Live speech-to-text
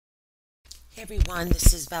Everyone,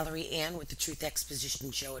 this is Valerie Ann with the Truth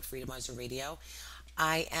Exposition Show at Freedomizer Radio.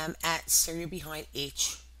 I am at Stereo Behind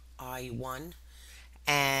HI-1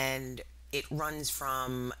 and it runs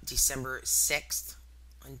from December 6th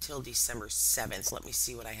until December 7th. Let me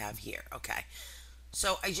see what I have here. Okay,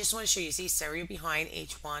 so I just want to show you, see Stereo Behind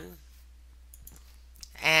H1,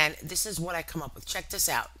 and this is what I come up with. Check this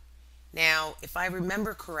out. Now, if I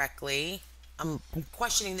remember correctly, I'm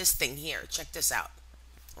questioning this thing here. Check this out.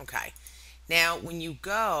 Okay. Now, when you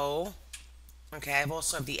go, okay, I've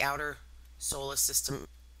also have the outer solar system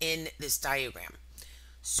in this diagram.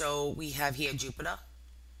 So we have here Jupiter,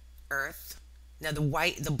 Earth. Now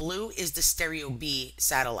the blue is the stereo B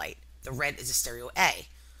satellite. The red is the stereo A.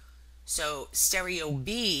 So stereo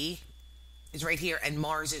B is right here and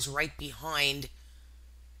Mars is right behind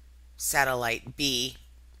satellite B,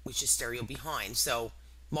 which is stereo behind. So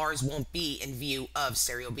Mars won't be in view of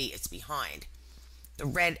stereo B, it's behind. The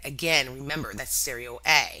red, again, remember, that's stereo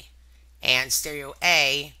A. And stereo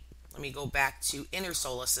A, let me go back to inner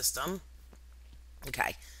solar system.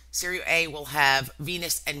 Okay, stereo A will have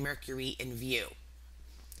Venus and Mercury in view.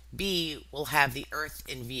 B will have the Earth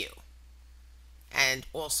in view. And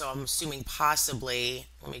also, I'm assuming possibly,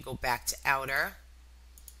 let me go back to outer,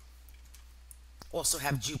 also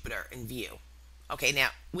have Jupiter in view. Okay, now,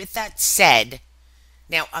 with that said,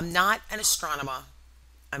 now I'm not an astronomer.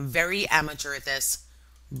 I'm very amateur at this,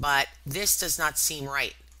 but this does not seem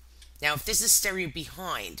right. Now, if this is stereo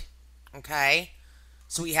behind, okay,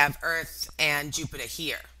 so we have Earth and Jupiter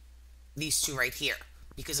here, these two right here,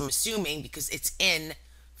 because I'm assuming because it's in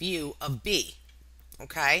view of B,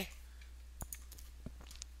 okay?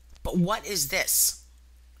 But what is this?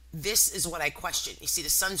 This is what I question. You see, the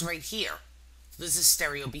sun's right here. So this is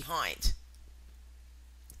stereo behind.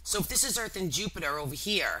 So if this is Earth and Jupiter over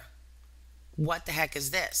here, what the heck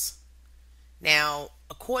is this? Now,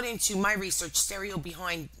 according to my research, stereo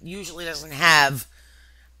behind usually doesn't have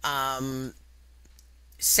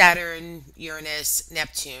Saturn, Uranus,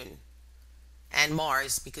 Neptune, and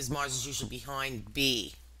Mars, because Mars is usually behind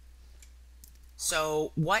B.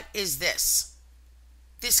 So what is this?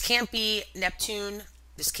 This can't be Neptune.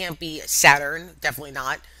 This can't be Saturn. Definitely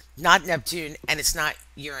not. Not Neptune, and it's not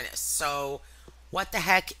Uranus. So what the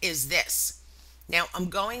heck is this? Now, I'm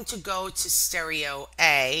going to go to stereo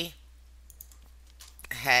A,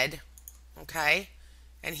 head, okay?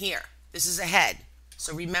 And here, this is a head.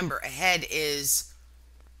 So remember, a head is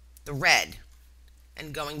the red.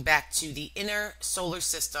 And going back to the inner solar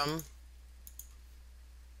system,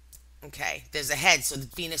 okay, there's a head, so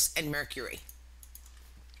Venus and Mercury.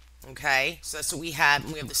 Okay, so that's what we have,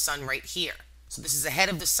 and we have the sun right here. So this is ahead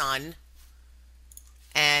of the sun,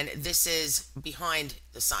 and this is behind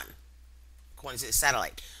the sun, according to the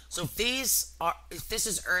satellite. So if this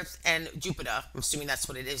is Earth and Jupiter, I'm assuming that's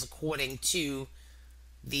what it is according to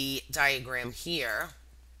the diagram here.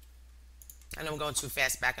 I know I'm going too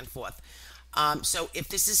fast back and forth. So if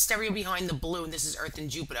this is stereo behind the blue and this is Earth and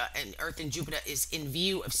Jupiter is in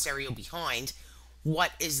view of stereo behind,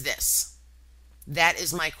 what is this? That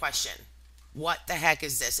is my question. What the heck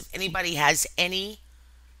is this? If anybody has any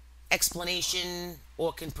explanation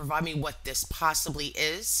or can provide me what this possibly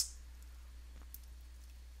is,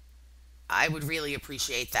 I would really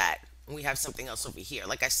appreciate that. We have something else over here.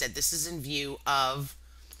 Like I said, this is in view of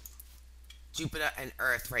Jupiter and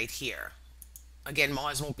Earth right here. Again,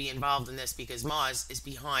 Mars won't be involved in this because Mars is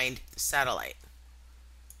behind the satellite.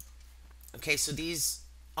 Okay, so these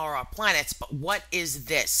are our planets, but what is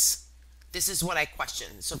this? This is what I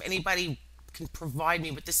question. So if anybody can provide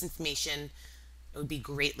me with this information, it would be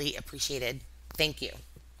greatly appreciated. Thank you.